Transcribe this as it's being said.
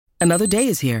Another day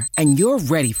is here, and you're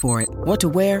ready for it. What to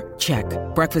wear? Check.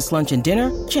 Breakfast, lunch, and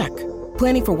dinner? Check.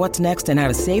 Planning for what's next and how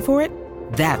to save for it?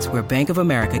 That's where Bank of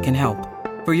America can help.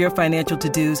 For your financial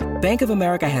to-dos, Bank of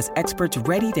America has experts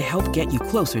ready to help get you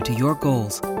closer to your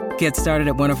goals. Get started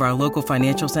at one of our local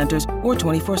financial centers or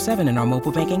 24/7 in our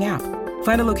mobile banking app.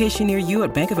 Find a location near you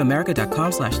at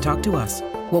bankofamerica.com/talktous.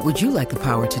 What would you like the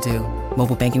power to do?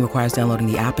 Mobile banking requires downloading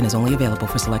the app and is only available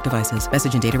for select devices.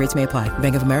 Message and data rates may apply.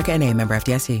 Bank of America N.A., member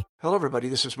FDIC. Hello, everybody.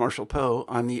 This is Marshall Poe.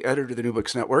 I'm the editor of the New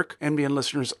Books Network. NBN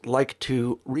listeners like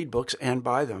to read books and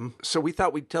buy them. So we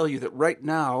thought we'd tell you that right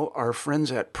now, our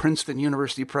friends at Princeton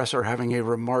University Press are having a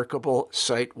remarkable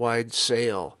site-wide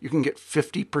sale. You can get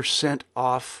 50%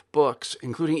 off books,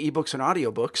 including ebooks and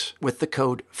audiobooks, with the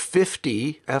code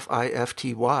 50,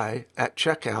 F-I-F-T-Y, at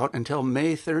checkout until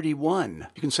May 31.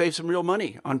 You can save some real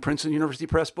money on Princeton University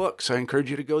Press books. I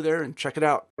encourage you to go there and check it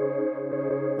out.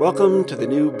 Welcome to the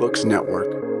New Books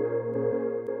Network.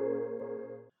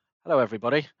 Hello,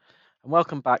 everybody, and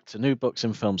welcome back to New Books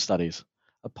in Film Studies,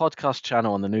 a podcast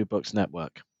channel on the New Books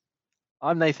Network.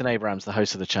 I'm Nathan Abrams, the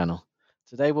host of the channel.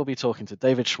 Today we'll be talking to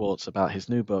David Schwartz about his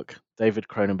new book, David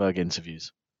Cronenberg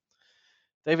Interviews.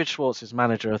 David Schwartz is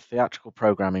manager of theatrical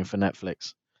programming for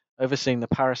Netflix, overseeing the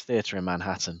Paris Theatre in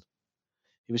Manhattan.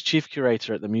 He was chief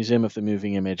curator at the Museum of the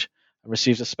Moving Image and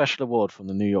received a special award from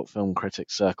the New York Film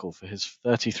Critics Circle for his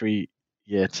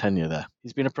 33-year tenure there.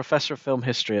 He's been a professor of film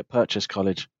history at Purchase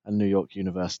College and New York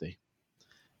University.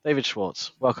 David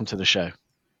Schwartz, welcome to the show.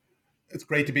 It's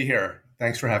great to be here.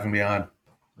 Thanks for having me on.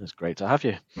 It's great to have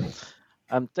you.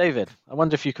 David, I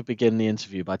wonder if you could begin the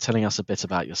interview by telling us a bit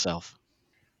about yourself.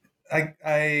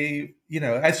 I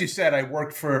as you said, I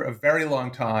worked for a very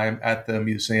long time at the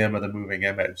Museum of the Moving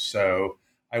Image. So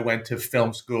I went to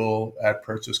film school at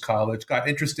Purchase College, got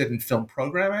interested in film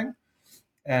programming,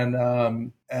 and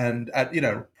I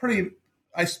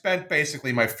spent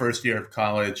basically my first year of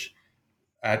college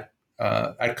at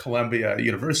Columbia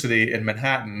University in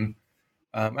Manhattan,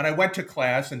 and I went to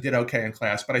class and did okay in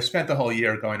class, but I spent the whole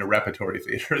year going to repertory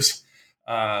theaters.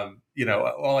 All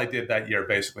I did that year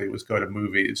basically was go to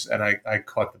movies, and I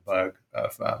caught the bug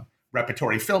of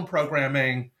repertory film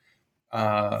programming,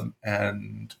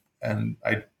 and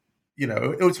I,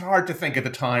 it was hard to think at the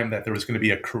time that there was going to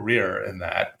be a career in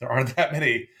that. There aren't that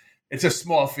many. It's a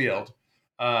small field.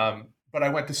 But I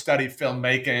went to study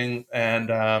filmmaking, and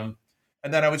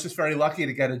then I was just very lucky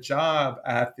to get a job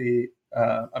at the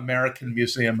American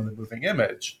Museum of the Moving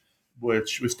Image,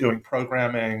 which was doing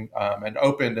programming and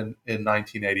opened in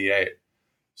 1988.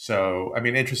 So,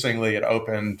 interestingly, it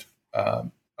opened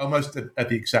almost at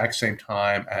the exact same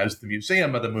time as the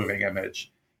Museum of the Moving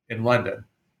Image in London.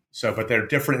 So, but they're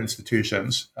different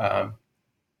institutions.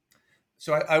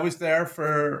 So I was there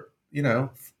for a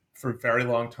very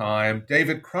long time.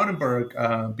 David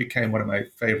Cronenberg became one of my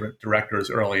favorite directors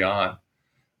early on.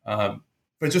 But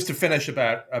just to finish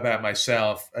about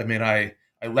myself, I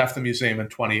left the museum in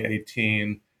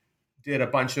 2018, did a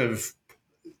bunch of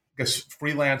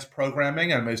freelance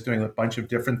programming. I was doing a bunch of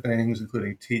different things,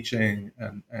 including teaching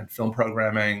and film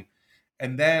programming.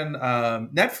 And then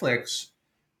Netflix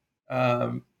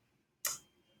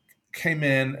came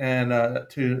in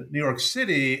to New York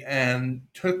City and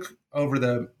took over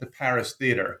the Paris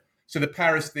Theater. So the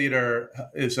Paris Theater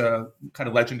is a kind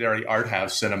of legendary art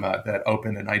house cinema that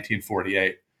opened in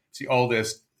 1948. It's the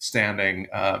oldest standing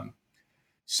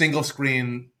single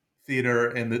screen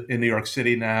theater in New York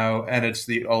City now, and it's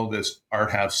the oldest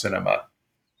art house cinema.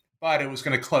 But it was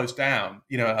going to close down.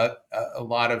 A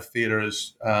lot of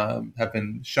theaters have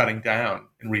been shutting down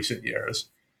in recent years.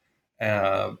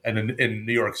 And in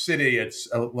New York City,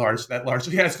 that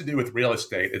largely has to do with real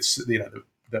estate. It's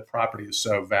the property is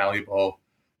so valuable,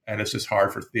 and it's just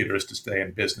hard for theaters to stay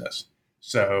in business.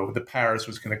 So the Paris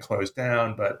was going to close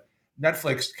down, but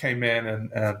Netflix came in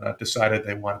and decided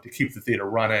they wanted to keep the theater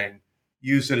running,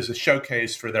 use it as a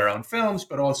showcase for their own films,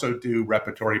 but also do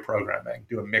repertory programming,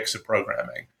 do a mix of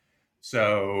programming.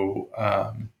 So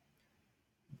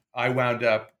I wound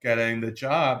up getting the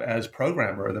job as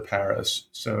programmer of the Paris.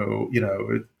 So,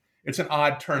 it's an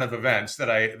odd turn of events that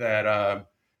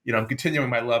I'm continuing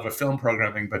my love of film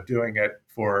programming, but doing it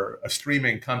for a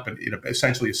streaming company,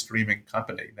 essentially a streaming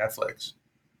company, Netflix.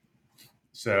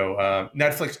 So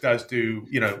Netflix does do,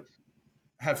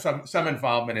 have some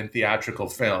involvement in theatrical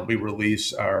film. We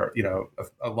release a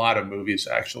lot of movies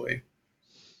actually.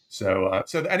 So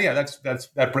anyhow, that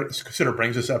sort of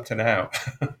brings us up to now.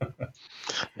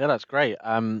 Yeah, that's great.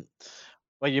 Well,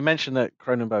 you mentioned that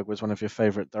Cronenberg was one of your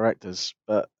favorite directors,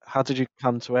 but how did you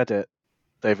come to edit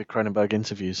David Cronenberg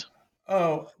Interviews?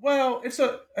 Oh, well,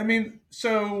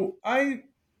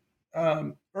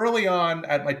 early on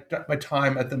at my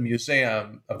time at the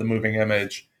Museum of the Moving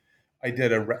Image, I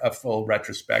did a full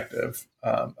retrospective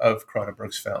of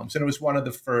Cronenberg's films, and it was one of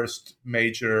the first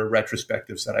major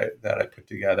retrospectives that I put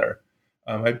together.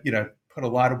 I put a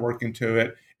lot of work into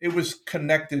it. It was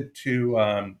connected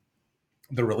to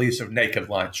the release of Naked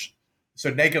Lunch. So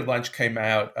Naked Lunch came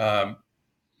out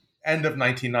end of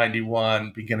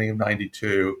 1991, beginning of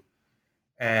 92,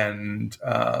 and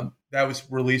that was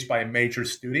released by a major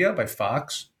studio, by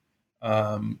Fox,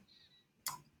 and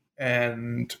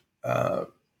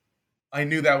I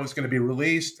knew that was going to be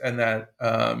released, and that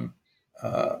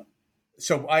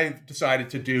so I decided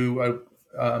to do a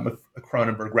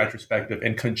Cronenberg retrospective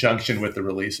in conjunction with the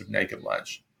release of Naked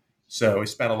Lunch. So we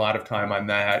spent a lot of time on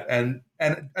that, and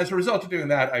as a result of doing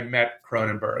that, I met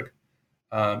Cronenberg,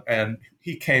 and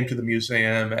he came to the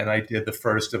museum, and I did the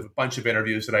first of a bunch of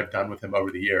interviews that I've done with him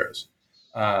over the years.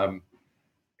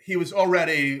 He was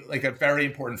already like a very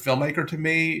important filmmaker to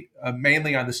me,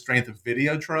 mainly on the strength of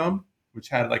Videodrome, which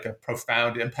had like a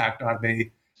profound impact on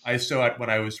me. I saw it when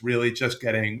I was really just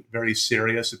getting very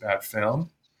serious about film.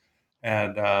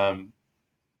 And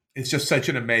it's just such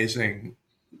an amazing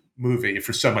movie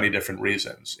for so many different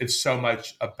reasons. It's so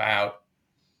much about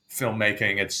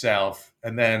filmmaking itself.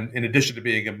 And then in addition to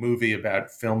being a movie about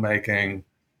filmmaking,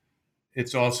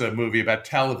 it's also a movie about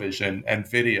television and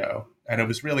video. And it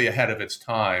was really ahead of its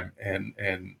time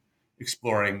in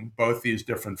exploring both these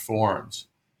different forms.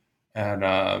 And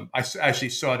I actually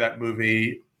saw that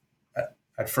movie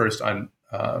at first on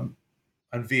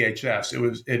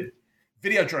VHS.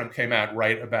 Videodrome came out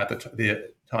right about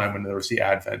the time when there was the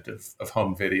advent of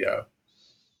home video,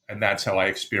 and that's how I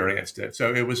experienced it.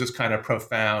 So it was this kind of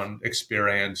profound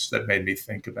experience that made me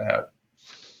think about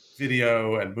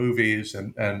video and movies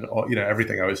and all,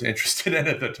 everything I was interested in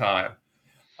at the time.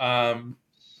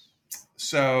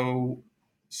 So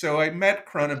I met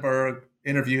Cronenberg,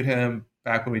 interviewed him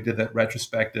back when we did that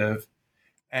retrospective,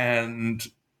 and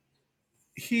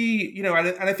he,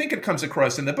 and I think it comes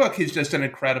across in the book, he's just an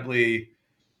incredibly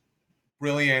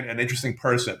brilliant and interesting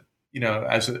person.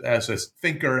 As a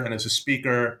thinker and as a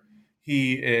speaker,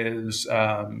 he is,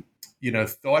 thoughtful,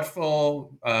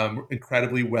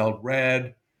 incredibly well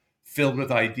read, filled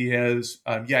with ideas.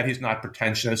 Yet he's not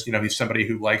pretentious. He's somebody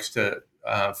who likes to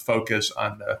focus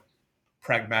on the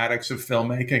pragmatics of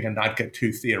filmmaking and not get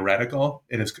too theoretical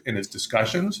in his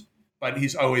discussions. But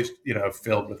he's always,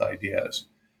 filled with ideas.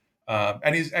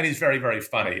 And he's very, very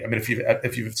funny. I mean,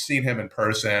 if you've seen him in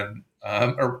person,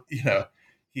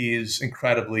 he's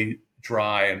incredibly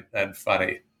dry and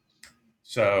funny.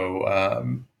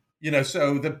 So,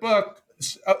 so the book.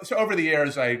 So over the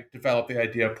years, I developed the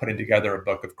idea of putting together a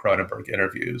book of Cronenberg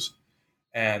interviews,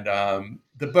 and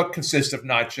the book consists of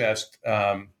not just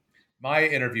my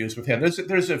interviews with him.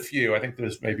 There's a few. I think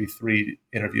there's maybe 3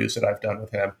 interviews that I've done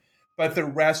with him, but the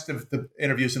rest of the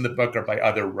interviews in the book are by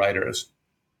other writers.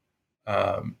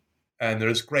 And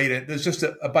there's just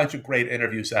a bunch of great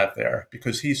interviews out there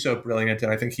because he's so brilliant.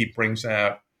 And I think he brings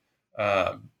out,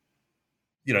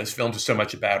 his films are so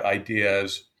much about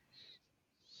ideas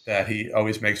that he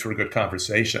always makes for a good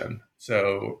conversation.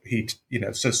 So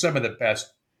so some of the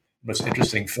best, most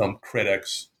interesting film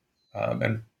critics,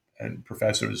 and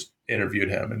professors interviewed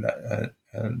him, and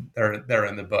they're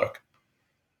in the book.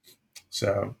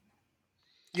 So,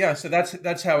 yeah, so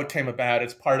that's how it came about.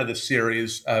 It's part of the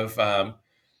series of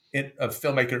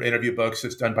filmmaker interview books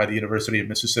that's done by the University of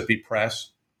Mississippi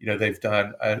Press. They've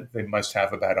done, they must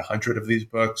have about 100 of these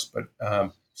books, but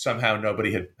somehow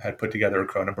nobody had put together a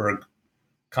Cronenberg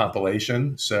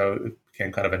compilation. So it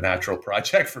became kind of a natural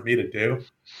project for me to do.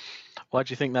 Why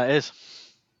do you think that is?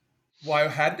 Why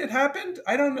hadn't it happened?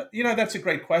 I don't know. That's a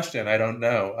great question. I don't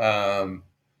know.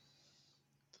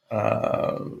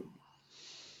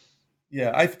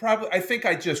 Yeah, I think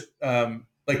I just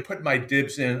put my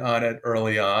dibs in on it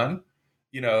early on.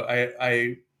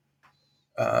 It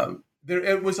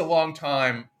was a long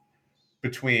time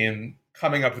between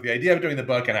coming up with the idea of doing the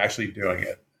book and actually doing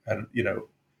it. And,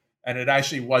 and it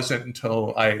actually wasn't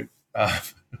until I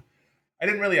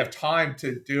didn't really have time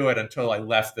to do it until I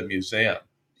left the museum,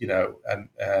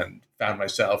 and found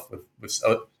myself with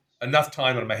enough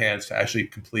time on my hands to actually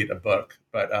complete a book.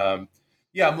 But,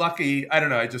 yeah, I'm lucky. I don't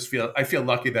know. I feel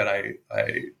lucky that I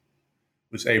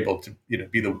was able to,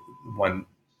 be the one,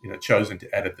 chosen to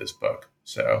edit this book.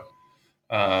 So,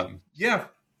 yeah.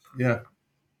 And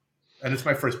it's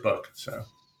my first book. So,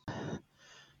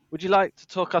 would you like to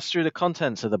talk us through the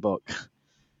contents of the book?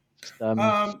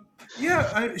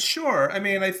 Yeah, sure. I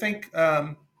mean, I think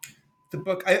the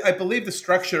book. I believe the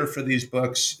structure for these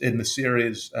books in the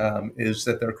series is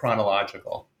that they're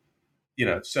chronological.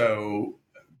 So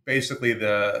basically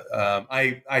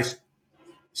I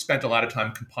spent a lot of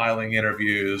time compiling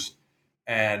interviews,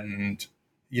 and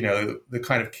the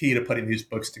kind of key to putting these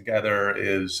books together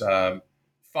is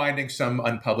finding some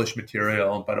unpublished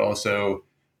material, but also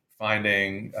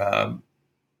finding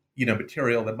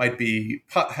material that might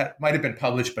have been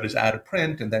published but is out of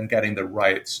print, and then getting the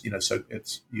rights. So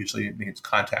it means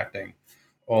contacting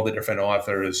all the different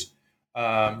authors.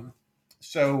 So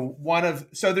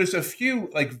there's a few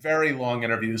like very long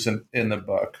interviews in the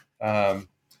book,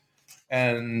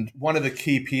 and one of the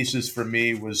key pieces for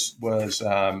me was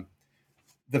the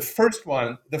first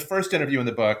one. The first interview in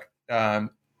the book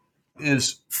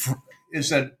is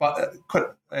a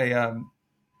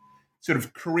sort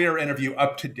of career interview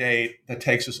up to date that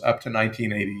takes us up to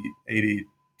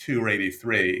 1982 or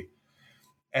 83.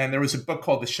 And there was a book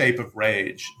called The Shape of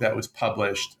Rage that was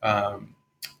published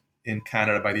in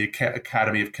Canada by the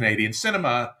Academy of Canadian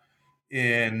Cinema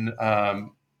in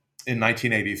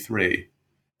 1983.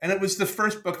 And it was the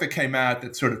first book that came out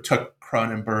that sort of took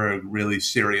Cronenberg really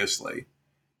seriously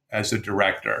as a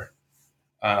director.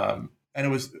 And it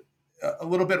was a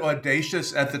little bit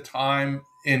audacious at the time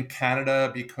in Canada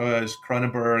because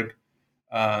Cronenberg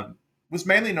was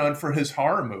mainly known for his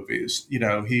horror movies.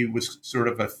 He was sort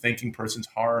of a thinking person's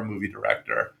horror movie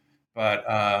director.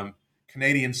 But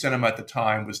Canadian cinema at the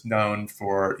time was known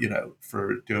for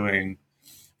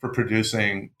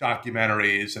producing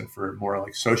documentaries and for more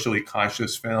like socially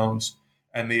conscious films.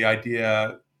 And the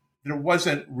idea, there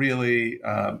wasn't really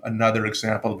another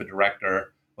example of a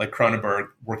director like Cronenberg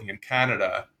working in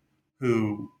Canada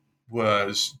who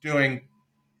was doing,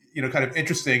 kind of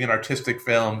interesting and artistic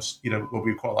films, what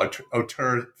we call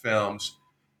auteur films,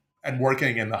 and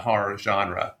working in the horror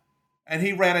genre. And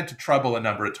he ran into trouble a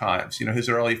number of times. His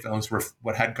early films were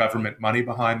what had government money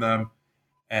behind them.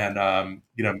 And, and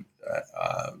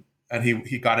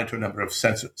he got into a number of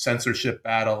censorship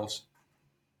battles.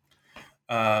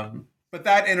 But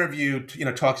that interview,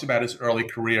 talks about his early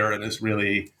career and is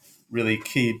really, really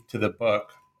key to the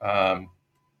book.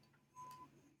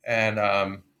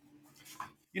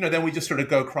 Then we just sort of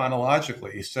go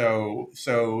chronologically. So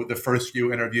the first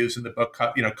few interviews in the book,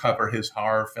 cover his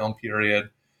horror film period,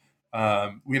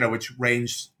 which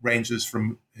ranges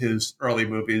from his early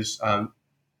movies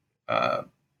that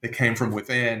Came From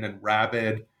Within and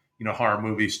Rabid, horror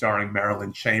movie starring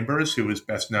Marilyn Chambers, who is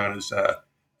best known as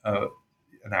an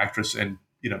actress in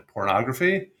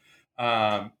pornography,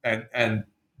 and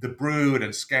The Brood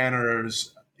and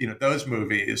Scanners, those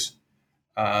movies.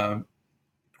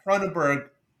 Cronenberg,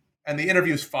 and the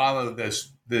interviews follow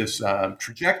this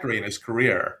trajectory in his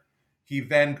career. He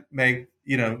then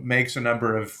makes a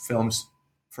number of films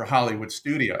for Hollywood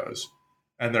studios,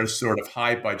 and there's sort of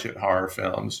high budget horror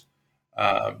films.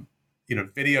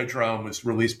 Videodrome was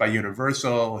released by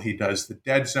Universal. He does The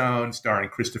Dead Zone, starring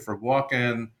Christopher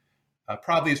Walken.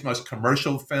 Probably his most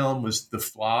commercial film was The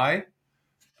Fly,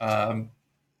 a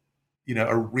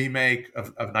remake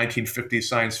of 1950s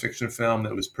science fiction film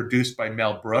that was produced by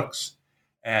Mel Brooks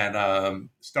and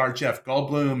starred Jeff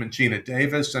Goldblum and Gina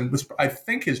Davis, and was, I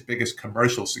think, his biggest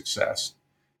commercial success.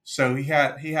 So he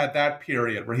had that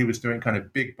period where he was doing kind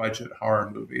of big budget horror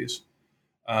movies.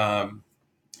 And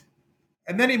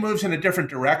then he moves in a different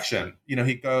direction.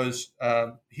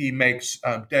 He makes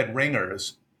Dead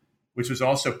Ringers, which was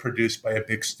also produced by a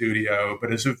big studio,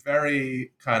 but is a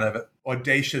very kind of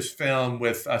audacious film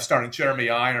with starring Jeremy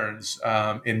Irons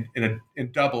in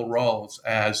double roles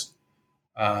as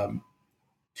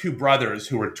two brothers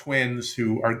who are twins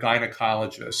who are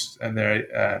gynecologists, and there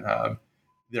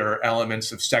are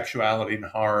elements of sexuality and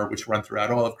horror which run throughout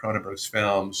all of Cronenberg's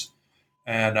films.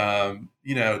 And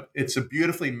it's a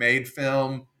beautifully made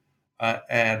film,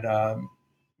 and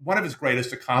one of his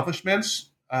greatest accomplishments.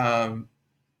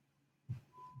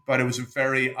 But it was a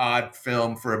very odd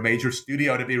film for a major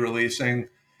studio to be releasing.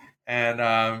 And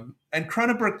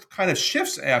Cronenberg kind of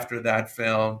shifts after that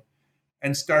film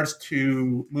and starts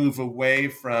to move away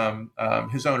from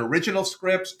his own original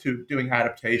scripts to doing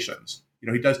adaptations.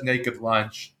 He does Naked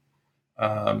Lunch.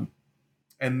 And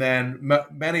then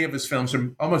many of his films,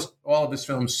 or almost all of his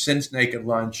films since Naked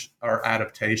Lunch, are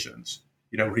adaptations.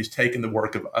 Where he's taken the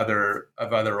work of other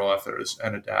authors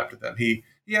and adapted them. He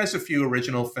has a few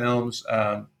original films,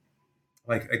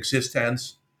 like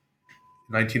Existence,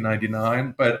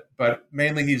 1999, but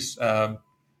mainly he's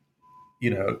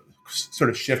sort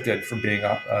of shifted from being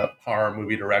a horror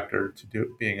movie director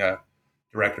to being a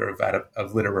director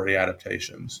of literary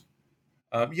adaptations.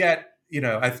 Yet,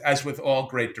 as with all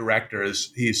great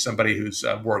directors, he's somebody whose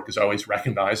work is always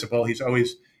recognizable. He's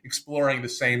always exploring the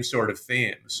same sort of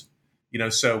themes.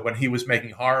 So when he was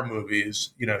making horror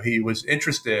movies, he was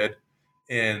interested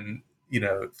in,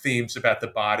 themes about the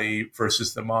body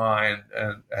versus the mind,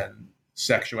 and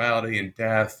sexuality and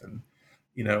death, and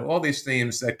all these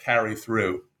themes that carry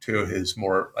through to his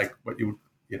more like what you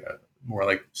more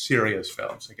like serious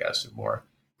films, I guess, and more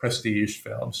prestige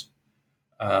films.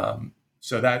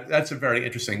 So that's a very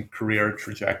interesting career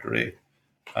trajectory.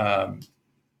 So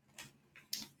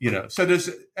there's,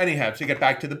 anyhow, to get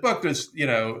back to the book,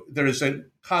 there's a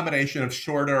combination of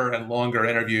shorter and longer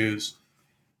interviews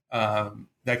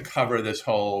that cover this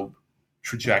whole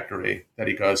trajectory that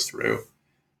he goes through.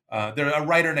 There's a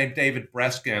writer named David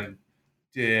Breskin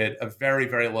did a very,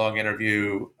 very long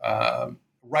interview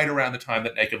right around the time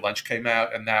that Naked Lunch came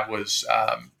out, and that was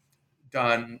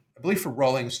done, I believe, for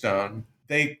Rolling Stone.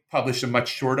 They published a much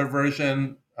shorter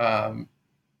version.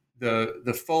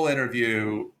 The full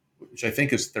interview, which I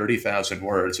think is 30,000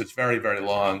 words, it's very, very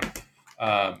long,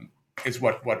 is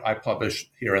what I published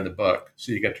here in the book.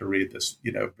 So you get to read this,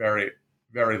 very,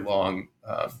 very long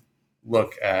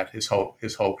look at his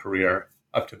whole career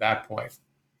up to that point.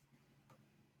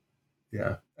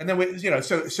 Yeah, and then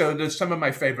so there's some of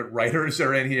my favorite writers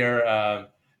are in here.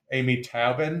 Amy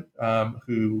Taubin,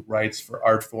 who writes for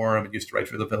Artforum and used to write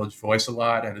for The Village Voice a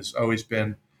lot, and has always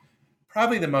been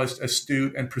probably the most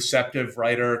astute and perceptive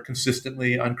writer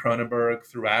consistently on Cronenberg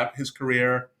throughout his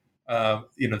career.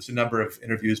 There's a number of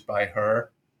interviews by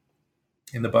her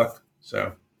in the book.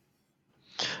 So,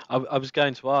 I was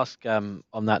going to ask on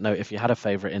that note if you had a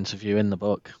favorite interview in the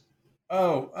book.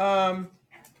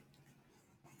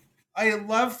 I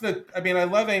love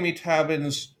Amy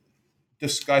Taubin's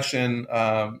discussion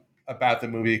about the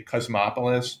movie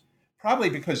Cosmopolis, probably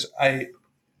because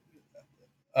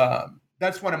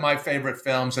that's one of my favorite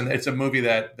films, and it's a movie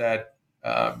that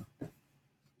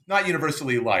not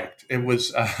universally liked. It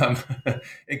was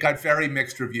it got very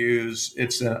mixed reviews.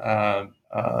 It's an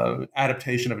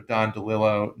adaptation of a Don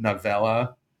DeLillo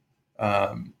novella,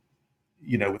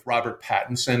 with Robert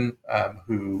Pattinson,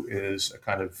 who is a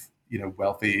kind of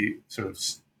wealthy sort of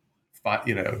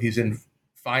he's in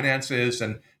finances,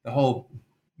 and the whole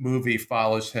movie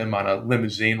follows him on a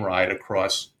limousine ride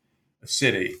across a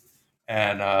city,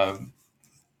 and I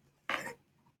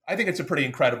think it's a pretty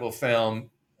incredible film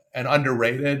and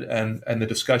underrated, and the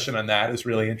discussion on that is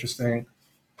really interesting.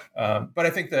 But I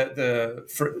think that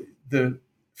the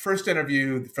first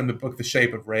interview from the book, The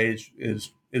Shape of Rage,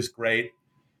 is great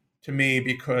to me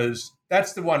because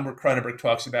that's the one where Cronenberg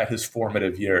talks about his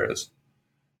formative years.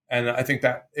 And I think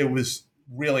that it was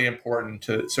really important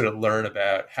to sort of learn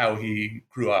about how he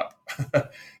grew up,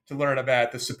 to learn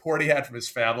about the support he had from his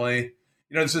family.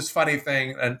 There's this funny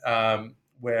thing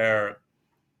where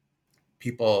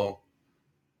people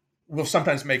will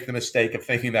sometimes make the mistake of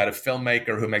thinking that a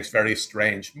filmmaker who makes very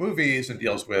strange movies and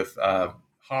deals with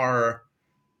horror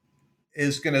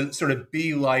is going to sort of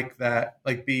be like that,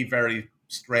 like be very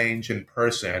strange in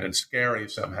person and scary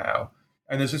somehow.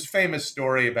 And there's this famous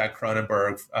story about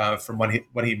Cronenberg from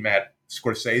when he met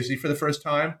Scorsese for the first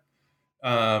time.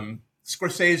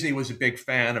 Scorsese was a big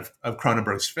fan of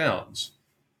Cronenberg's films,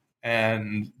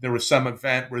 and there was some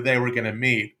event where they were going to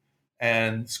meet.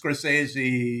 And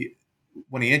Scorsese,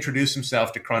 when he introduced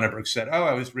himself to Cronenberg, said, "Oh,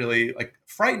 I was really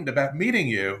frightened about meeting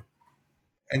you."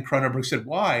 And Cronenberg said,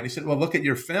 "Why?" And he said, "Well, look at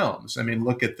your films. I mean,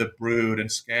 look at The Brood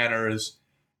and Scanners.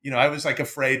 I was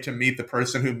afraid to meet the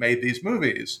person who made these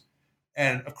movies."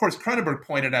 And of course, Cronenberg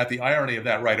pointed out the irony of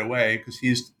that right away because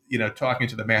he's, talking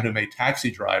to the man who made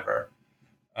Taxi Driver.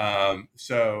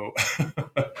 So,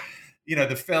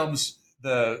 the films,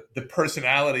 the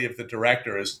personality of the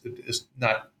director is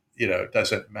not,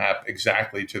 doesn't map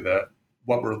exactly to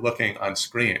what we're looking at on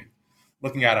screen.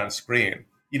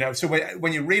 So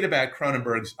when you read about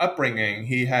Cronenberg's upbringing,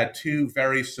 he had two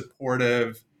very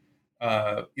supportive,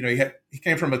 he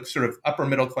came from a sort of upper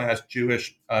middle class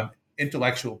Jewish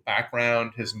intellectual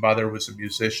background. His mother was a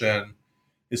musician.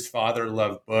 His father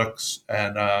loved books,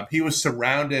 and he was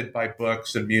surrounded by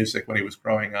books and music when he was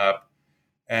growing up,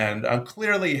 and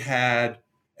clearly had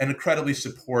an incredibly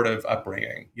supportive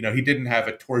upbringing. He didn't have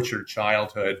a tortured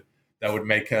childhood that would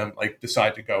make him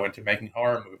decide to go into making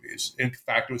horror movies. In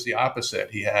fact, it was the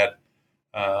opposite. He had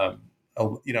a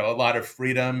lot of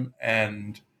freedom,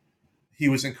 and he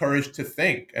was encouraged to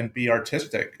think and be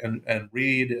artistic and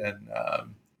read and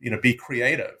be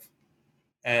creative.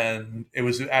 And it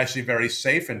was actually a very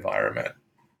safe environment.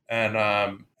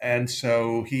 And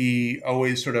so he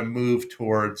always sort of moved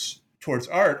towards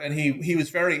art. And he was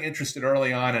very interested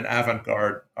early on in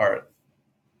avant-garde art.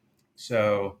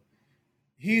 So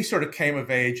he sort of came of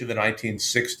age in the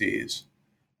 1960s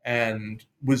and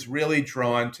was really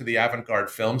drawn to the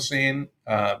avant-garde film scene.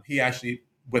 He actually,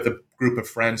 with a group of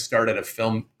friends, started a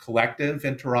film collective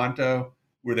in Toronto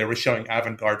where they were showing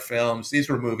avant-garde films. These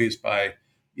were movies by,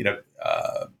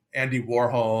 Andy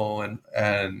Warhol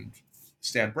and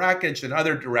Stan Brakhage and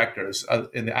other directors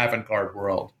in the avant-garde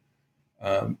world.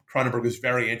 Cronenberg was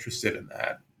very interested in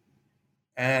that.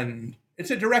 And it's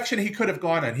a direction he could have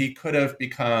gone in. He could have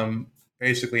become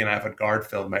basically an avant-garde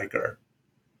filmmaker.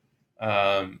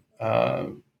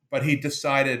 But he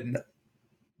decided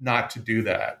not to do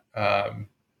that.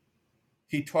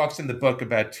 He talks in the book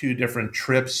about 2 different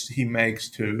trips he makes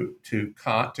to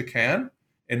Cannes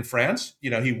in France.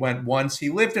 He went once. He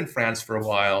lived in France for a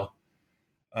while,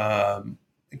 I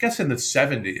guess in the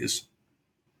 70s.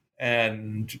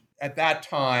 And at that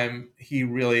time, he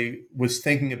really was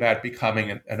thinking about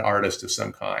becoming an artist of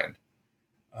some kind.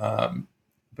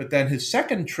 But then his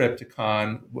second trip to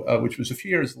Cannes, which was a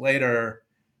few years later,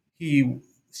 he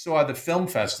saw the film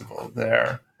festival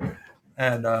there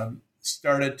and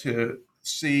started to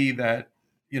see that,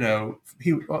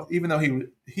 even though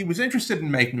he was interested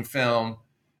in making film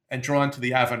and drawn to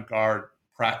the avant-garde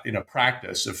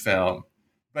practice of film,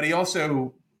 but he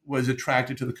also was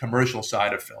attracted to the commercial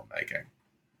side of filmmaking.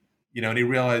 And he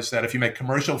realized that if you make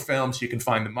commercial films, you can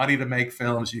find the money to make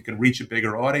films, you can reach a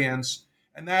bigger audience.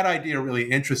 And that idea really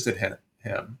interested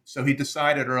him. So he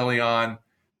decided early on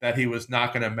that he was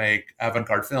not going to make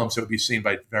avant-garde films that would be seen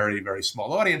by very, very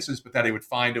small audiences, but that he would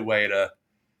find a way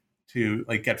to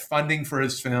get funding for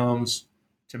his films,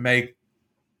 to make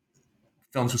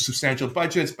films with substantial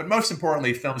budgets, but most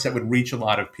importantly, films that would reach a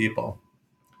lot of people.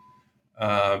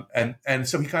 And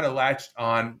so he kind of latched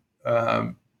on.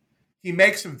 He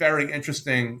makes some very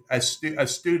interesting, as a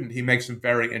student, he makes some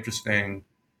very interesting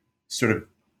sort of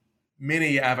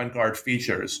mini avant-garde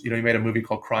features. He made a movie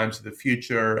called Crimes of the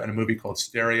Future and a movie called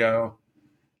Stereo.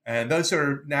 And those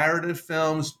are narrative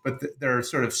films, but they're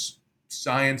sort of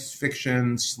science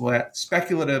fiction,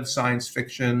 speculative science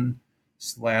fiction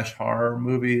 / horror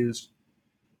movies.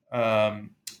 That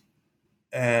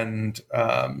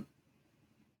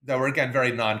were, again,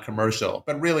 very non-commercial,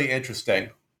 but really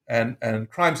interesting. And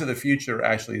Crimes of the Future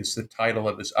actually is the title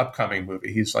of his upcoming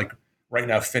movie. He's right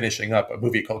now finishing up a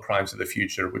movie called Crimes of the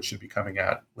Future, which should be coming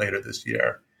out later this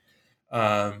year.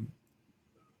 But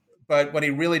when he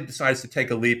really decides to take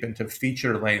a leap into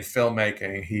feature-length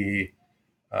filmmaking, he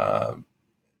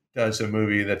does a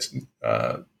movie that's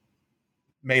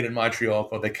made in Montreal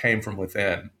called They Came From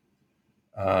Within,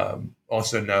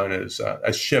 also known as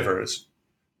Shivers,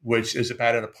 which is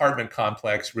about an apartment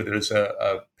complex where there's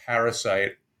a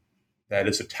parasite that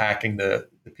is attacking the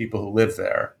people who live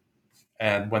there.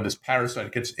 And when this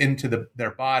parasite gets into their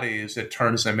bodies, it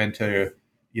turns them into,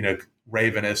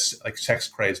 ravenous,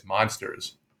 sex-crazed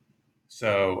monsters.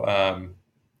 So,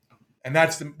 and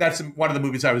that's one of the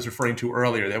movies I was referring to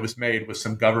earlier that was made with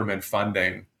some government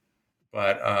funding,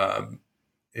 but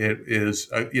it is,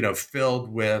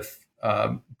 filled with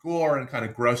gore and kind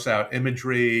of gross out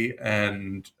imagery,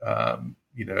 and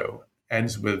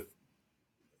ends with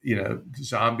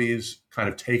zombies kind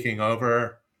of taking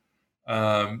over.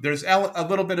 There's a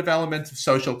little bit of elements of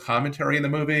social commentary in the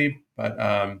movie, but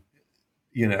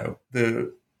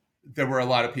there were a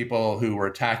lot of people who were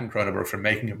attacking Cronenberg for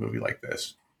making a movie like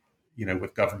this,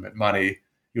 with government money.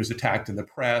 He was attacked in the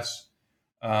press,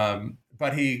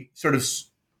 but he sort of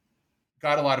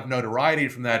got a lot of notoriety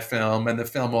from that film, and the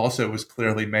film also was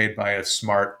clearly made by a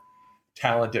smart,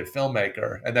 talented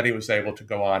filmmaker, and then he was able to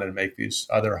go on and make these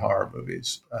other horror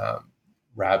movies,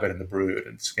 Rabid and the Brood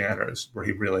and Scanners, where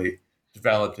he really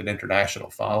developed an international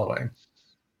following.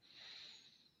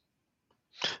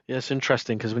 Yeah, it's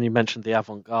interesting because when you mentioned the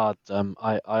avant-garde,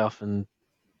 I often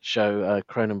show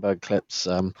Cronenberg clips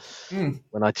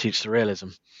when I teach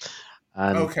surrealism.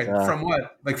 And, okay, from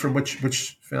what? From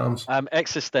which films?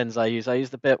 Existenz I use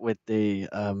the bit with the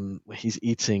where he's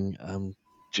eating,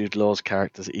 Jude Law's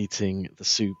character's eating the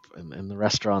soup in the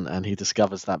restaurant, and he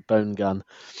discovers that bone gun.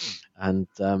 And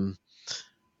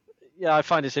I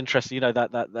find it's interesting,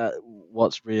 that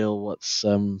what's real,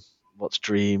 what's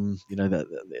dream,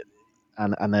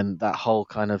 and then that whole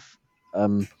kind of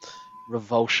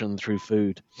revulsion through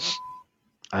food,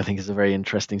 I think is a very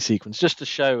interesting sequence, just to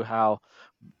show how,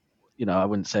 I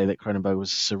wouldn't say that Cronenberg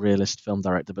was a surrealist film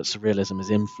director, but surrealism has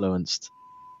influenced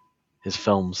his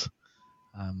films.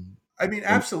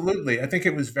 Absolutely. I think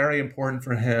it was very important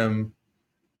for him,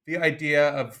 the idea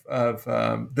of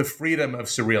the freedom of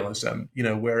surrealism,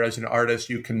 where as an artist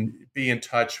you can be in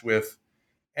touch with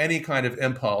any kind of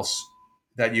impulse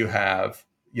that you have,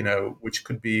 which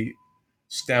could be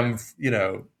stem,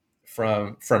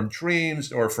 from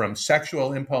dreams or from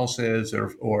sexual impulses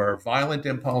or violent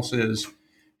impulses.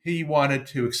 He wanted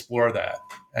to explore that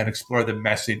and explore the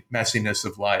messiness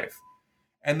of life.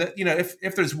 And that,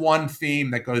 if there's one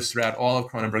theme that goes throughout all of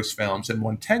Cronenberg's films and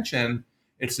one tension,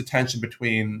 it's the tension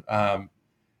between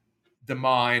the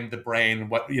mind, the brain,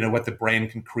 what the brain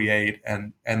can create,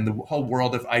 and the whole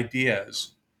world of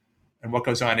ideas and what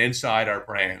goes on inside our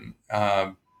brain,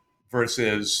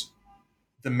 versus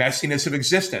the messiness of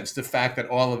existence, the fact that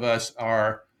all of us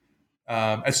are,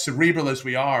 as cerebral as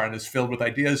we are and as filled with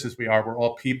ideas as we are, we're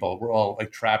all people. We're all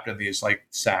like trapped in these like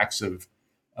sacks of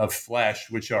flesh,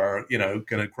 which are, going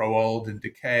to grow old and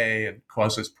decay and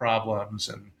cause us problems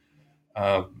and,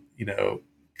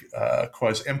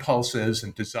 cause impulses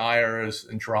and desires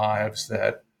and drives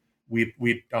that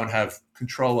we don't have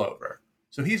control over.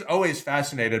 So he's always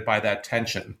fascinated by that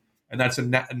tension. And that's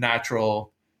a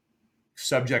natural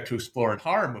subject to explore in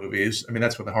horror movies. I mean,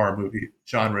 that's what the horror movie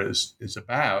genre is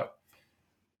about.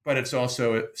 But it's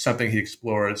also something he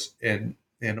explores in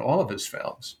all of his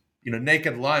films.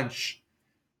 Naked Lunch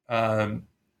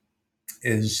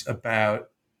is about,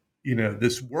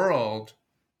 this world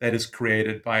that is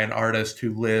created by an artist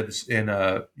who lives in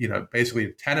basically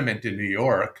a tenement in New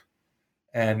York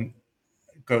and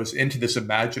goes into this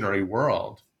imaginary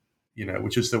world,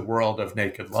 which is the world of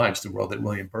Naked Lunch, the world that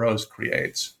William Burroughs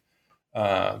creates.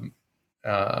 And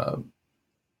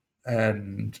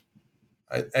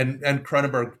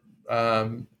Cronenberg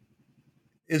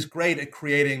is great at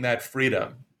creating that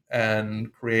freedom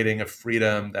and creating a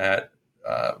freedom that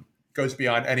goes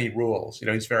beyond any rules.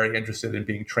 He's very interested in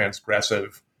being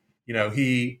transgressive.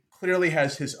 He clearly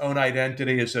has his own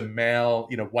identity as a male,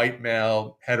 white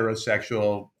male,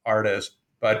 heterosexual artist,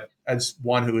 but as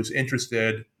one who is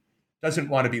interested, doesn't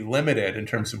want to be limited in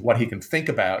terms of what he can think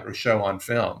about or show on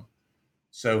film.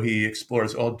 So he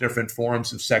explores all different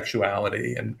forms of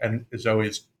sexuality and is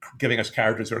always giving us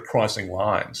characters that are crossing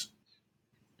lines.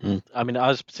 I mean, I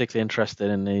was particularly interested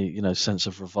in the, sense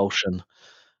of revulsion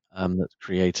that's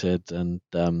created and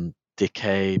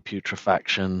decay,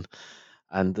 putrefaction,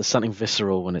 and there's something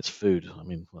visceral when it's food. I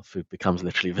mean, well, food becomes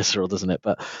literally visceral, doesn't it?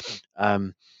 But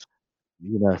that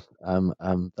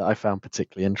I found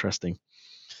particularly interesting.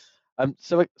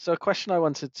 So a question I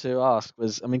wanted to ask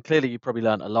was, I mean, clearly you probably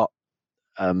learned a lot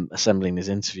assembling these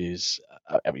interviews.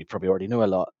 I mean, you probably already knew a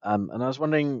lot. And I was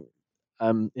wondering,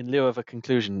 in lieu of a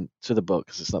conclusion to the book,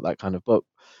 because it's not that kind of book,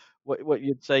 what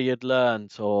you'd say you'd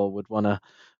learned or would want to.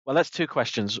 Well, that's two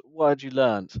questions. What had you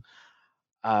learned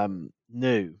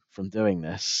new from doing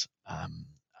this?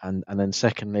 And then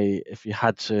secondly, if you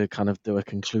had to kind of do a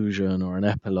conclusion or an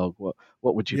epilogue, what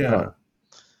would you put?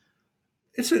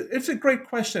 It's a great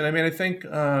question. I mean, I think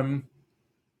I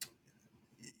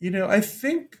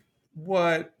think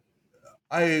what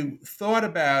I thought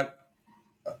about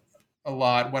a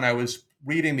lot when I was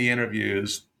reading the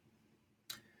interviews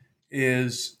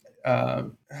is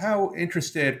how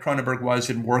interested Cronenberg was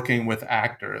in working with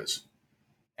actors,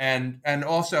 and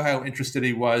also how interested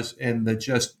he was in the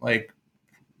just like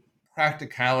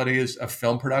practicalities of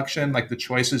film production, like the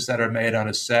choices that are made on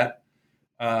a set,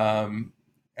 but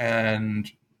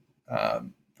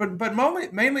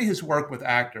mainly his work with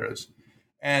actors.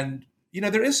 And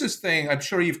there is this thing, I'm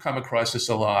sure you've come across this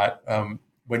a lot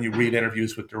when you read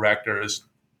interviews with directors.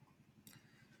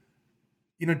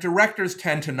 Directors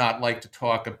tend to not like to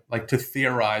talk, like to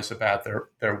theorize about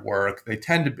their work. They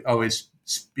tend to always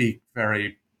speak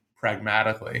very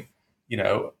pragmatically,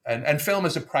 and film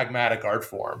is a pragmatic art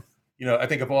form. I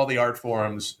think of all the art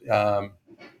forms,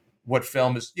 what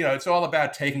film is, it's all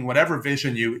about taking whatever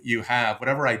vision you have,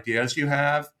 whatever ideas you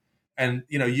have. And,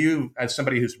 you, as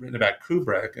somebody who's written about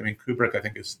Kubrick, I mean, Kubrick, I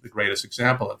think, is the greatest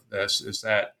example of this, is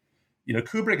that,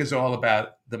 Kubrick is all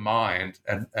about the mind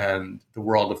and the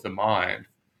world of the mind.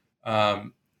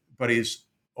 But he's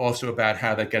also about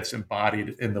how that gets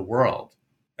embodied in the world.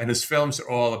 And his films are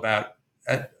all about,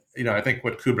 I think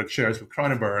what Kubrick shares with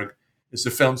Cronenberg is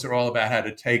the films are all about how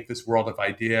to take this world of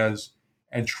ideas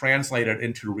and translate it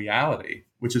into reality,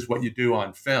 which is what you do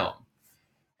on film.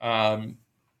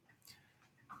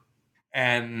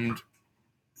 And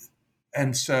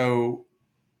so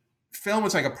film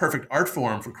was like a perfect art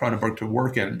form for Cronenberg to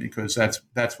work in, because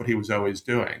that's what he was always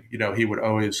doing. He would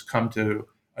always come to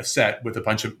a set with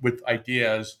with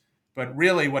ideas, but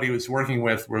really what he was working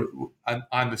with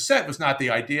on the set was not the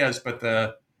ideas, but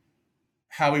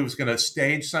how he was going to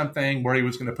stage something, where he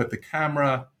was going to put the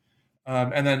camera,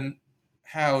 and then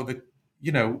how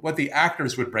what the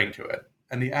actors would bring to it.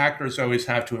 And the actors always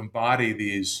have to embody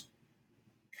these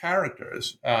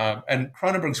characters. And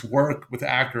Cronenberg's work with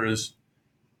actors,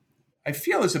 I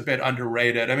feel, is a bit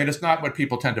underrated. I mean, it's not what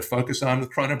people tend to focus on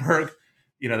with Cronenberg.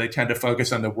 They tend to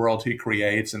focus on the world he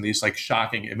creates and these like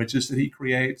shocking images that he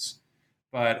creates.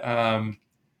 But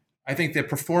I think the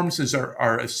performances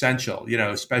are essential,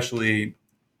 especially,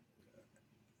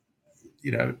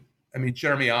 I mean,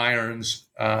 Jeremy Irons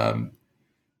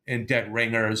in Dead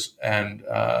Ringers, and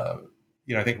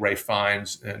I think Ray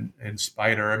Fiennes in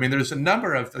Spider. I mean, there's a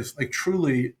number of like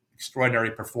truly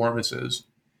extraordinary performances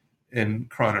in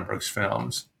Cronenberg's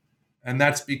films, and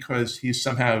that's because he's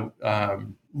somehow,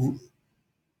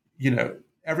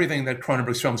 everything that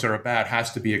Cronenberg's films are about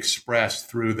has to be expressed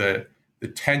through the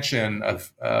tension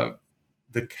of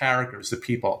the characters, the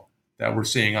people that we're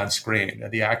seeing on screen,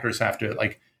 and the actors have to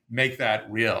like make that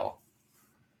real.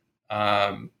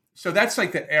 So that's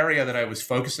like the area that I was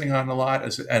focusing on a lot,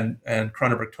 and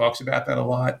Cronenberg talks about that a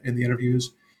lot in the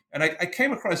interviews. And I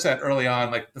came across that early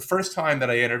on, like the first time that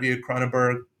I interviewed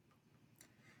Cronenberg.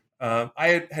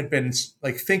 I had been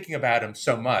like thinking about him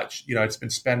so much, I'd been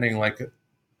spending like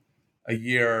a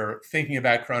year thinking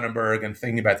about Cronenberg and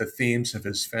thinking about the themes of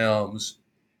his films.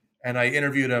 And I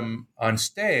interviewed him on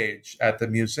stage at the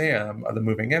Museum of the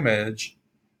Moving Image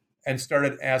and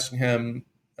started asking him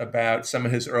about some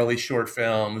of his early short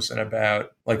films and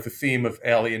about like the theme of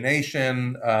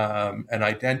alienation and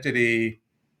identity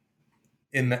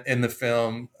in the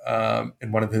film,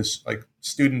 in one of his like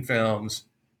student films.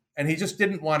 And he just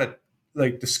didn't want to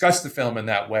like discuss the film in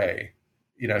that way.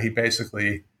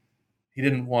 He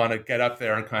didn't want to get up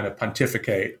there and kind of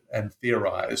pontificate and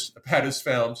theorize about his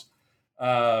films.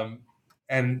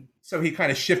 And so he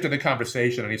kind of shifted the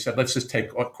conversation and he said, let's just take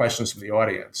questions from the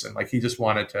audience. And like, he just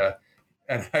wanted to,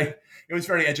 it was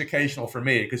very educational for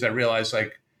me because I realized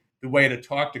like the way to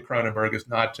talk to Cronenberg is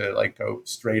not to like go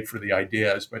straight for the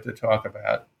ideas, but to talk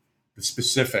about the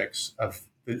specifics of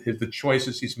the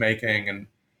choices he's making and,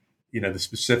 the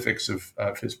specifics of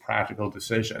his practical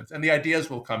decisions. And the ideas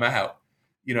will come out,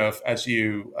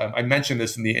 I mentioned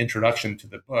this in the introduction to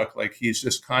the book, like he's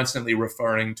just constantly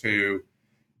referring to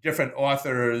different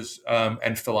authors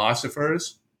and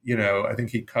philosophers. I think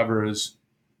he covers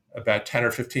about 10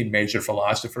 or 15 major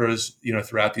philosophers,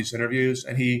 throughout these interviews.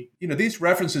 And he, these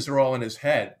references are all in his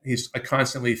head. He's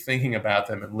constantly thinking about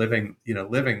them and living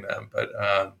them. But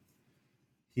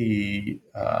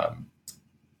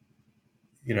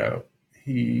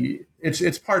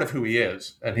it's part of who he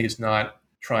is, and he's not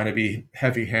trying to be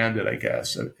heavy-handed, I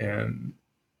guess, in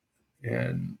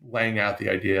laying out the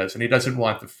ideas. And he doesn't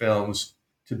want the films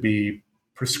to be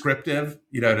prescriptive,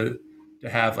 to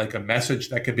have like a message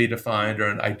that could be defined or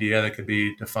an idea that could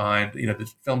be defined.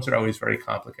 The films are always very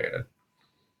complicated.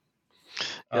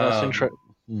 Yeah, that's interesting.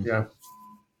 Yeah.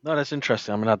 No, that's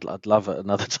interesting. I mean, I'd love it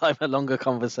another time, a longer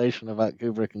conversation about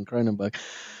Kubrick and Cronenberg.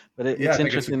 But it's I think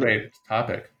interesting. It's a great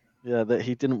topic. Yeah, that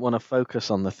he didn't want to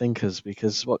focus on the thinkers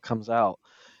because what comes out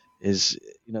is,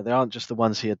 they aren't just the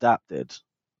ones he adapted.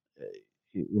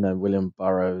 William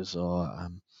Burroughs or,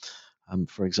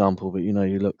 for example, but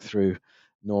you look through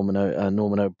Norman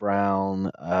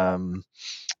O'Brien,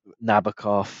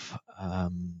 Nabokov,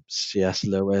 C.S.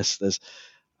 Lewis. There's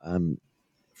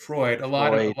Freud. A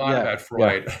lot about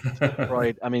Freud. Yeah.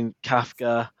 Freud. I mean,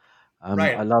 Kafka.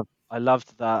 Right. I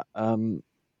loved that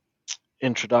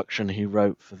introduction he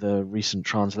wrote for the recent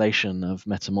translation of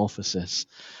Metamorphosis.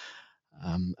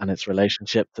 And its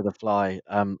relationship to The Fly.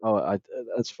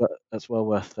 That's well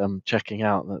worth checking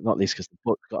out. Not least because the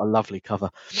book's got a lovely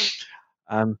cover.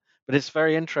 But it's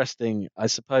very interesting, I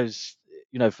suppose.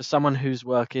 For someone whose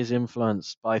work is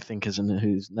influenced by thinkers and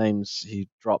whose names he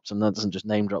drops, and that doesn't just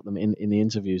name drop them in the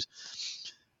interviews.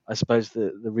 I suppose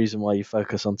the reason why you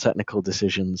focus on technical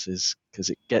decisions is because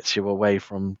it gets you away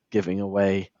from giving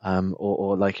away,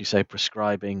 or like you say,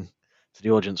 prescribing to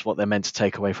the audience what they're meant to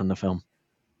take away from the film.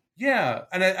 Yeah,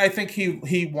 and I think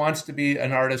he wants to be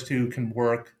an artist who can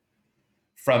work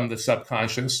from the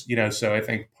subconscious, so I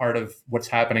think part of what's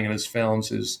happening in his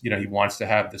films is, he wants to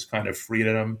have this kind of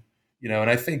freedom, and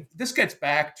I think this gets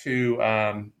back to,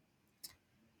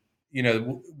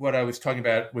 what I was talking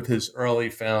about with his early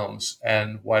films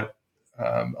and what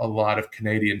a lot of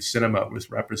Canadian cinema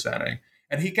was representing.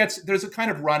 And there's a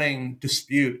kind of running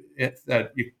dispute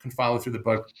that you can follow through the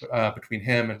book between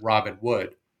him and Robin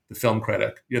Wood, the film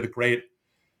critic, the great,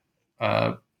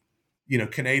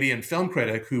 Canadian film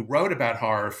critic who wrote about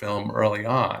horror film early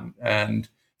on. And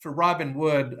for Robin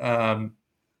Wood, I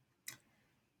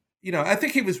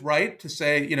think he was right to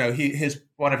say,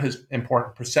 one of his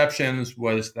important perceptions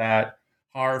was that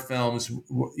horror films,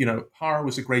 horror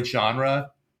was a great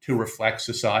genre to reflect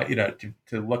society, to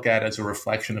look at as a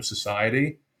reflection of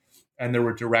society. And there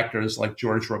were directors like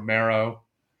George Romero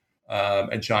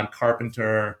and John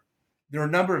Carpenter. There are a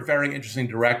number of very interesting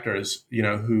directors,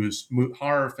 whose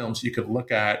horror films you could look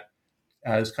at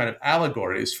as kind of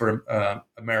allegories for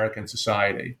American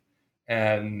society.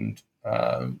 And,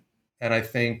 And I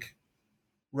think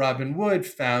Robin Wood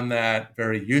found that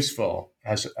very useful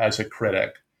as a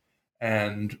critic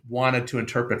and wanted to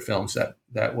interpret films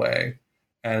that way.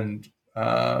 And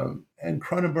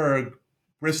Cronenberg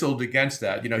bristled against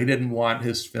that. He didn't want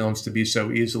his films to be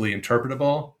so easily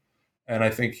interpretable. And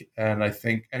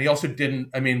he also didn't.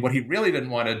 I mean, what he really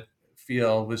didn't want to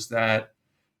feel was that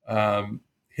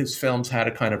his films had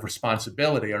a kind of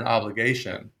responsibility or an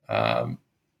obligation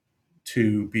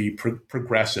to be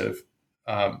progressive,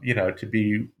 to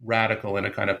be radical in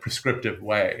a kind of prescriptive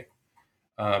way.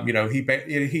 I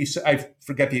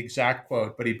forget the exact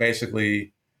quote, but he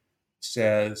basically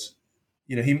says,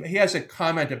 he has a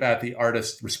comment about the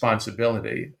artist's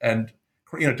responsibility. And,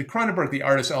 to Cronenberg, the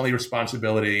artist's only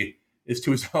responsibility is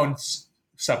to his own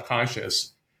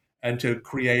subconscious and to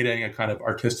creating a kind of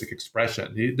artistic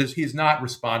expression. He's not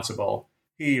responsible.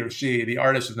 He or she, the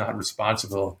artist, is not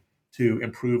responsible to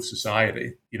improve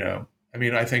society.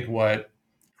 I think what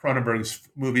Cronenberg's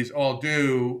movies all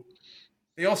do,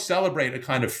 they all celebrate a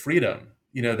kind of freedom.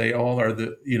 They all are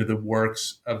the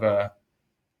works of a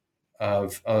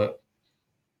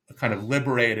kind of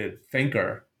liberated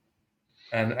thinker,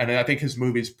 and I think his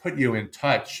movies put you in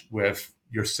touch with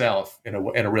yourself in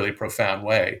a really profound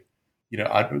way,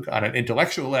 on an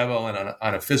intellectual level and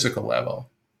on a physical level.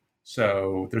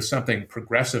 So there's something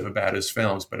progressive about his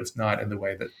films, but it's not in the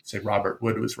way that, say, Robert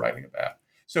Wood was writing about.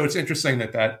 So it's interesting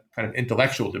that kind of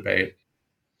intellectual debate,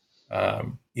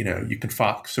 you can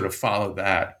sort of follow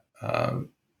that.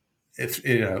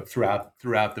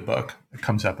 Throughout the book, it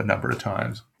comes up a number of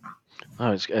times.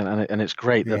 Oh, it's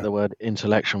great that the word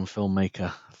intellectual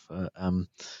filmmaker, that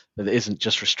it isn't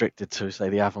just restricted to, say,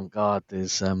 the avant-garde,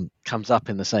 comes up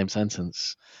in the same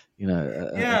sentence.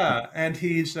 And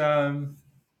he's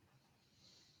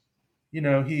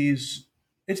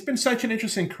it's been such an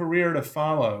interesting career to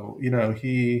follow.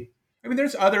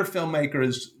 There's other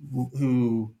filmmakers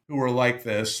who are like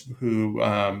this, who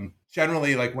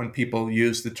generally, like, when people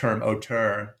use the term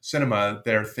auteur cinema,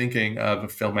 they're thinking of a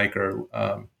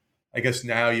filmmaker. I guess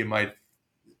now you might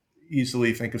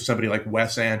easily think of somebody like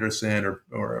Wes Anderson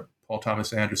or Paul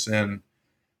Thomas Anderson,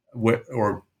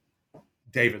 or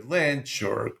David Lynch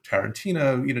or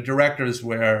Tarantino, directors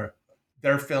where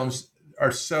their films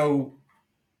are so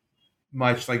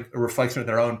much like a reflection of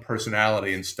their own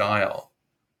personality and style.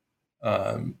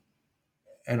 And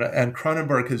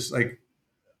Cronenberg is like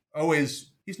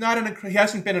always, he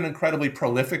hasn't been an incredibly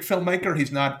prolific filmmaker.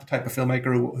 He's not the type of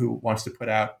filmmaker who wants to put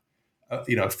out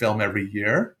a film every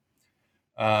year.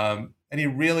 And he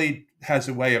really has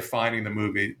a way of finding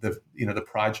the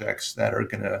projects that are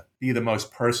going to be the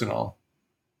most personal.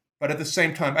 But at the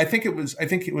same time, I think it was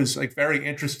like very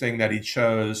interesting that he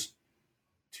chose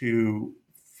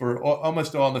for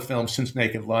almost all the films since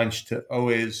Naked Lunch, to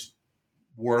always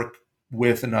work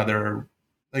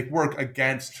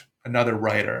against another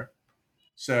writer.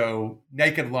 So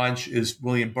Naked Lunch is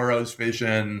William Burroughs'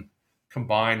 vision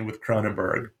combined with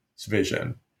Cronenberg's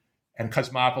vision. And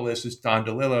Cosmopolis is Don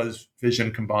DeLillo's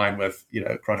vision combined with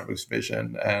Cronenberg's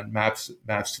vision. And Maps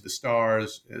to the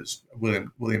Stars is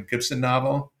William Gibson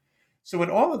novel. So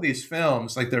in all of these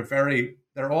films, like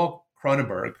they're all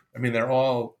Cronenberg. They're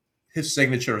all, his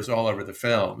signature is all over the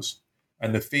films,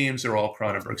 and the themes are all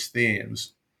Cronenberg's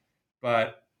themes.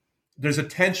 But there's a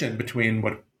tension between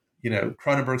what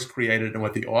Cronenberg's created and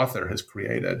what the author has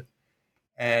created,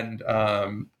 and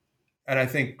I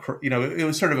think it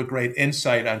was sort of a great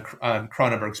insight on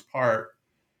Cronenberg's part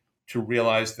to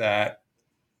realize that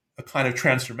a kind of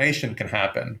transformation can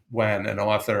happen when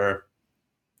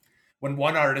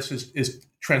one artist is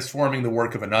transforming the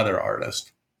work of another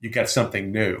artist. You get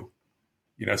something new.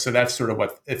 So that's sort of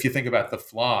what, if you think about The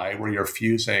Fly, where you're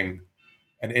fusing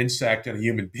an insect and a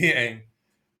human being,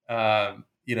 I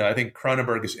think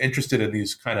Cronenberg is interested in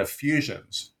these kind of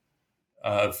fusions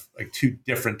of like two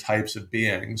different types of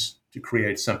beings to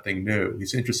create something new.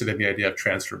 He's interested in the idea of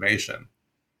transformation.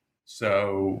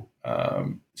 So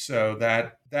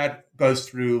that goes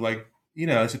through, like,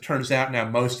 as it turns out now,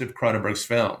 most of Cronenberg's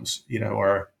films,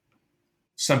 are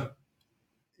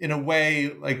in a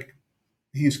way, like,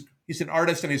 he's an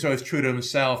artist and he's always true to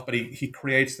himself, but he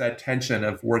creates that tension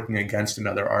of working against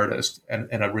another artist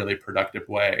in a really productive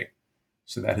way,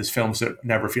 so that his films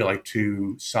never feel like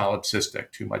too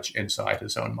solipsistic, too much inside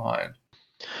his own mind.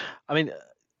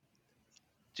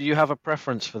 Do you have a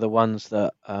preference for the ones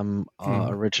that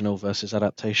are original versus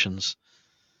adaptations?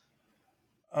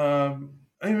 I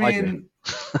do.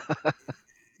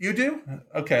 You do?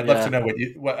 Okay, I'd love to know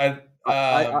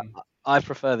I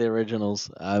prefer the originals.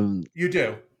 You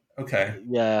do? Okay.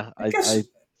 Yeah, I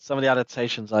some of the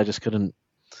adaptations I just couldn't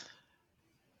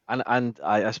And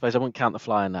I suppose I wouldn't count The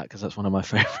Fly in that because that's one of my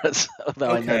favorites.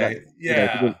 Although I know that, Okay,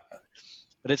 yeah.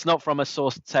 but it's not from a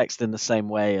source text in the same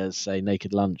way as, say,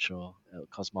 Naked Lunch or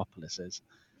Cosmopolis is.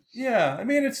 Yeah, I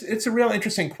mean it's a real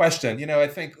interesting question. I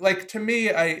think like to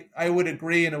me, I would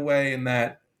agree in a way in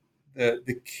that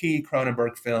the key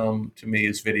Cronenberg film to me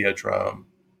is Videodrome.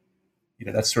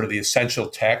 That's sort of the essential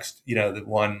text. The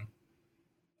one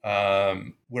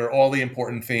where all the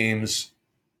important themes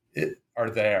are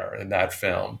there in that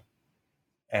film,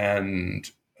 and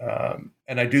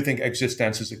I do think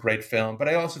Existence is a great film, but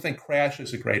I also think Crash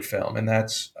is a great film, and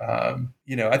that's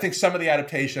I think some of the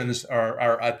adaptations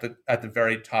are at the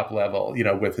very top level,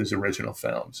 with his original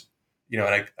films,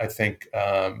 and I think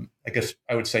I guess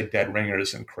I would say Dead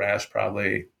Ringers and Crash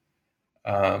probably,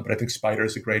 but I think Spider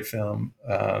is a great film.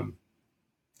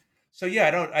 So yeah,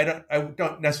 I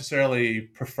don't necessarily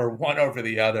prefer one over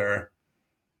the other,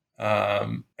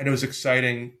 and it was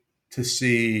exciting to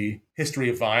see History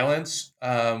of Violence,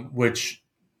 which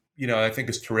I think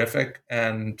is terrific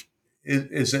and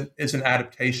is an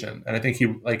adaptation. And I think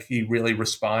he really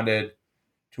responded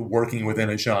to working within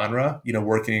a genre,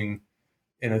 working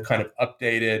in a kind of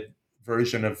updated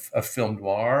version of film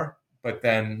noir, but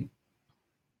then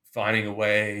finding a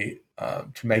way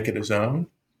to make it his own.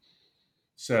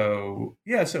 So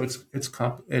yeah, so it's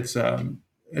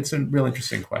a real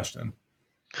interesting question.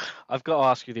 I've got to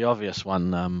ask you the obvious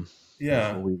one.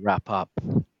 Before we wrap up,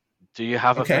 do you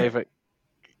have a favorite?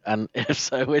 And if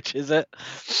so, which is it?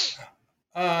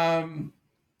 I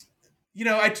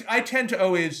tend to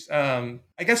always, I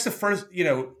guess the first,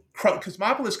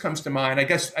 Cosmopolis comes to mind. I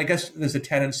guess there's a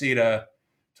tendency to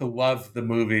love the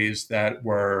movies that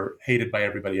were hated by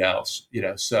everybody else,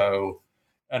 so,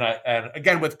 and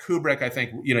again, with Kubrick, I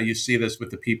think, you see this with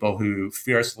the people who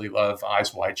fiercely love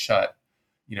Eyes Wide Shut,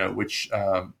 which,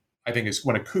 I think is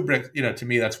one of Kubrick, to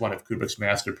me, that's one of Kubrick's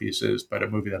masterpieces, but a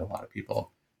movie that a lot of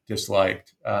people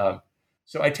disliked.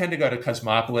 So I tend to go to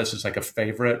Cosmopolis as like a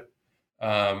favorite.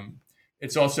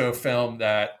 It's also a film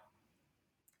that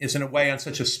is in a way on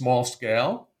such a small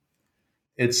scale.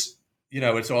 It's,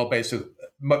 it's all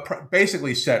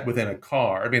basically set within a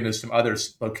car. I mean, there's some other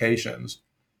locations.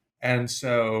 And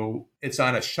so it's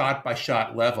on a shot by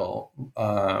shot level,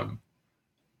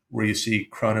 where you see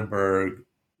Cronenberg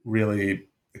really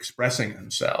expressing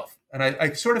himself. And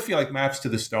I sort of feel like Maps to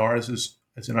the Stars is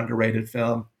an underrated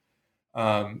film.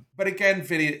 But again,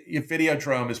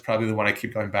 Videodrome is probably the one I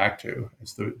keep going back to.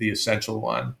 It's the essential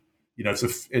one.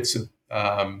 It's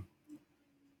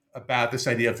about this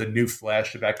idea of the new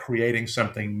flesh, about creating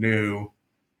something new.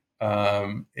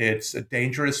 It's a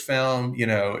dangerous film.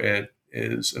 It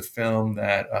is a film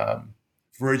that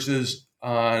verges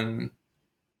on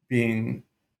being.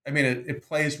 I mean, it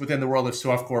plays within the world of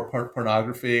softcore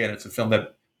pornography, and it's a film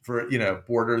that,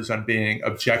 borders on being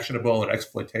objectionable and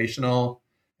exploitational.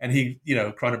 And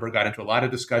Cronenberg got into a lot of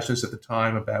discussions at the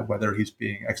time about whether he's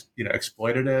being,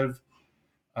 exploitative,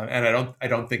 and I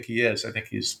don't think he is. I think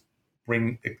he's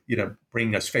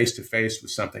bringing us face to face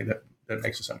with something that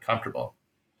makes us uncomfortable.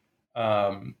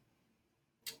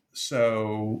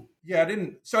 So yeah,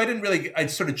 I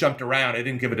sort of jumped around. I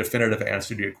didn't give a definitive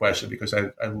answer to your question because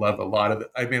I love a lot of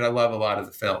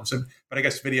the films, but I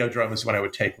guess Videodrome is one I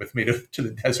would take with me to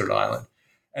the desert island.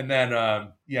 And then,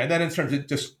 and then in terms of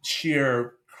just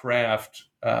sheer craft,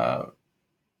 Dead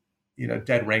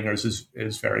Ringers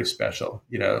is very special,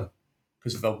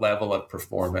 because of the level of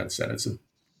performance, and it's a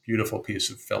beautiful piece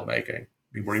of filmmaking. I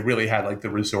mean, where he really had like the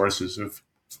resources of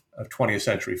 20th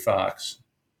Century Fox,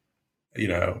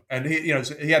 and he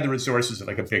had the resources of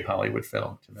like a big Hollywood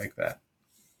film to make that.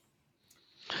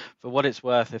 For what it's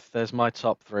worth, if there's my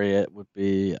top three, it would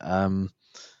be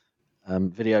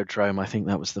Videodrome. I think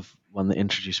that was the one that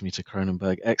introduced me to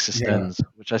Cronenberg. Existence,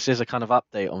 which I see as a kind of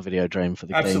update on Videodrome for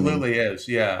the absolutely gaming. Is,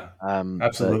 yeah,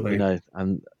 absolutely. But,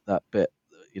 and that bit,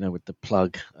 with the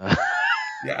plug.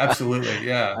 Yeah, absolutely,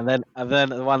 yeah. And then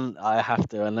the one I have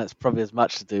to, and that's probably as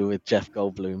much to do with Jeff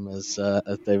Goldblum as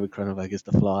David Cronenberg, is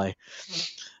The Fly,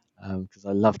 because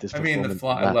I love this. I mean, The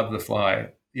Fly. I love The Fly.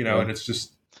 And it's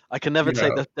just. I can never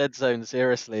take the Dead Zone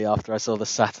seriously after I saw the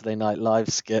Saturday Night Live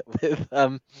skit with.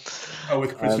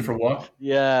 With Christopher Walken.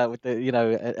 Yeah, with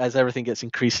the as everything gets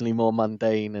increasingly more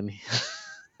mundane, and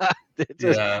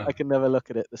I can never look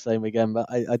at it the same again.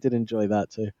 But I did enjoy that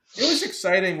too. It was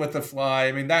exciting with The Fly.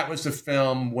 I mean, that was a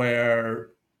film where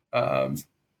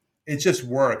it just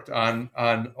worked on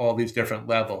all these different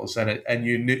levels, and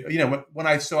you knew, when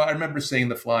I remember seeing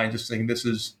The Fly and just saying this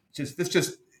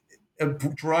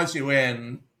it draws you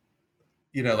in,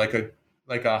 like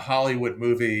a Hollywood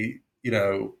movie,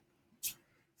 your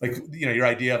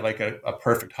idea of like a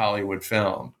perfect Hollywood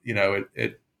film,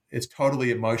 it is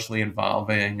totally emotionally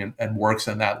involving and works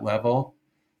on that level.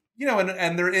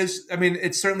 And there is, I mean,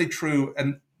 it's certainly true,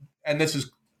 and this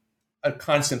is a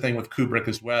constant thing with Kubrick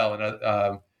as well.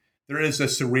 And there is a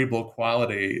cerebral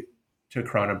quality to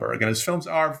Cronenberg, and his films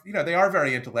are, they are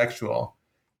very intellectual,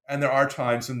 and there are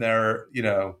times when they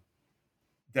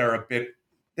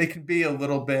can be a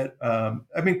little bit. I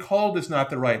mean, cold is not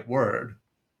the right word,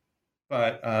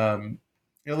 but a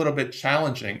little bit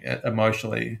challenging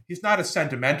emotionally. He's not a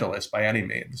sentimentalist by any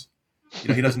means.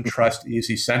 He doesn't trust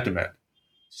easy sentiment.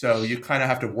 So you kind of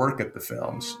have to work at the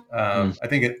films. I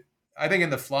think in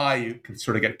The Fly, you can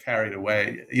sort of get carried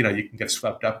away. You can get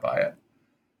swept up by it.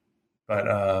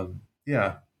 But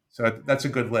yeah, so that's a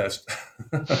good list.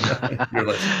 Your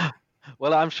list.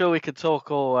 Well, I'm sure we could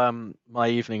talk all my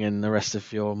evening and the rest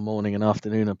of your morning and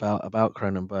afternoon about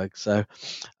Cronenberg. So,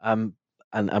 but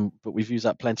we've used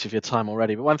up plenty of your time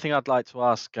already. But one thing I'd like to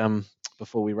ask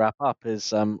before we wrap up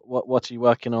is what are you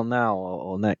working on now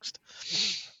or next?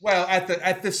 Well,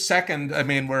 at this second, I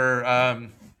mean,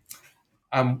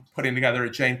 I'm putting together a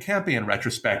Jane Campion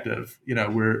retrospective.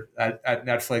 We're at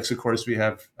Netflix, of course, we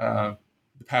have The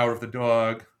Power of the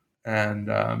Dog, and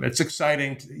it's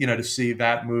exciting, to see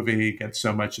that movie get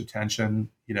so much attention.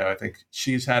 I think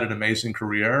she's had an amazing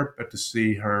career, but to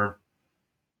see her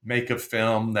make a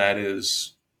film that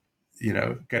is,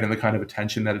 getting the kind of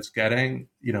attention that it's getting,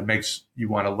 makes you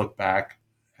want to look back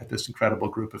at this incredible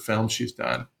group of films she's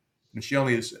done. And she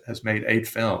only has made 8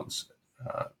 films,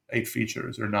 8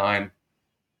 features, or 9,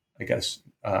 I guess,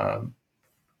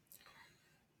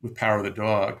 with Power of the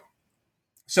Dog.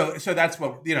 So that's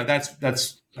what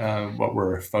that's what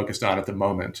we're focused on at the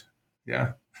moment.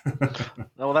 Yeah.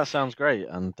 Well, that sounds great,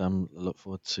 and look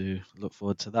forward to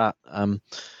that.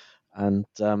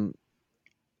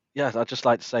 Yeah, I'd just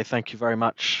like to say thank you very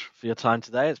much for your time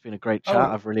today. It's been a great chat.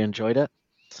 I've really enjoyed it.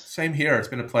 Same here. It's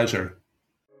been a pleasure.